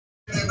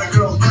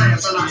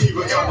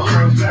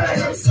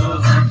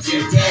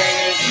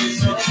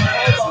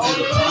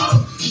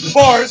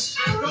Bars.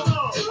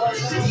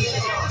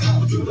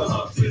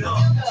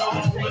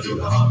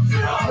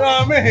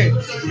 Oh man.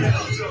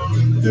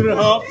 Do the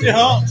hump,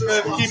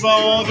 Let's keep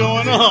on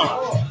doing the hump.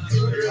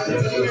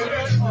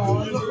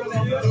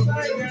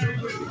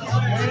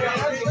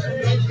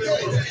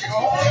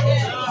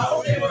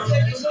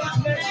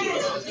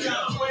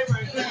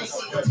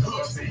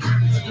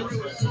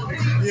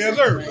 Yes,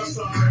 sir.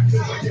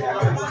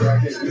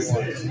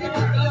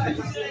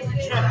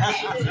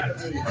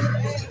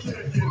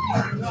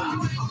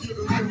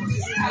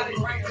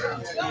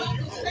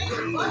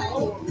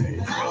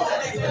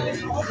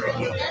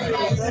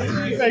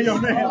 Hey, yo,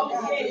 man.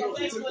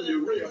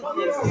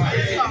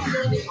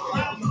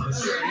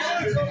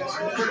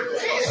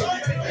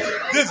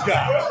 This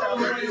guy.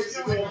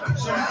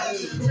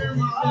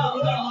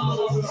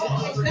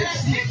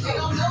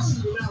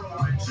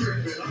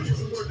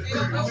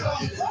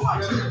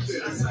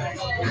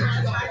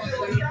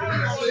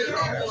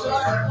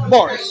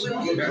 Bars.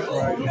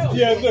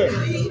 Yes, sir.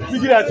 You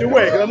get out your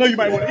way, because I know you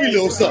might want to eat a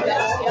little something.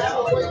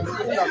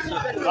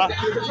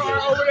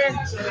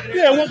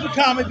 Yeah, once we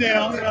calm it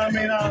down, you know what I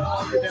mean?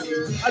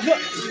 I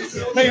just,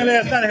 playing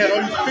last night, I had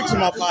all these fixing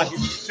my pocket,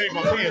 change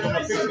my pants on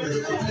my fixing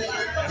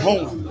at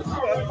home.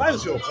 I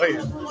just feel playing.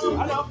 I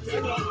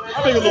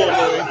make a little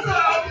noise.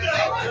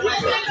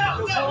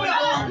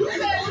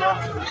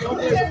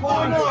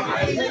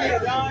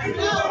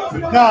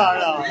 No.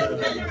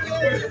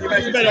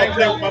 You better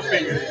play with my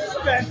fingers.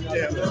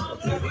 Yeah.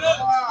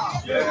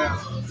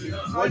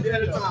 One day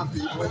at a time,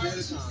 people. One day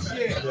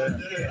at a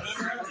time.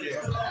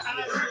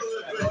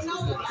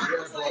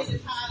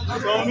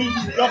 So I need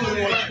you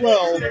definitely on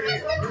 12.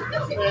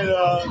 And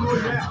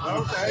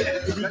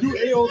if you do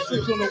AO6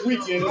 on the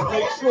weekend,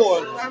 make sure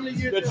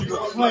that you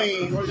complain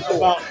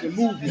about the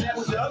movement.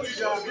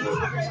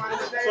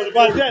 So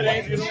about that,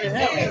 ain't you don't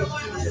have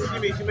it. You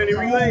mean too many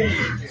relays?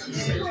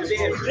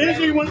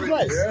 Anything you want to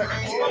play.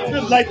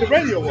 Just like the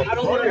radio was. I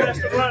don't want to mess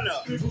the run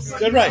up.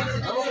 That's right.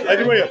 Like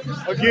the radio.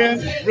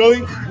 Again,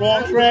 really?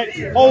 Wrong track.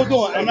 Hold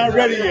on. I'm not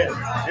ready yet.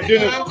 And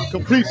then it's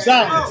complete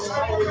silence.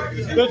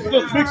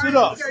 Just mix it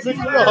up. Mix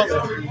it up.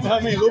 I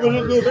mean, a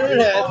little bit of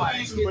that,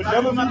 but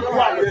never be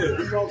cooperative.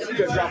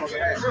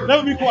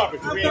 Never be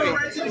cooperative.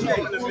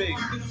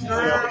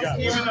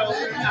 Even though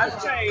I've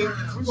changed.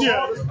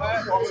 Yeah.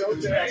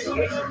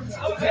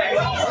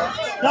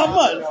 Not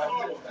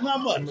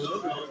much.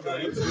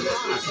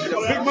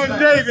 Big Money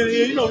Dave in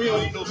here. You know we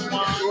don't eat no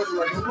swine.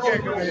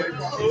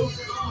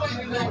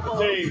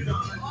 Dave.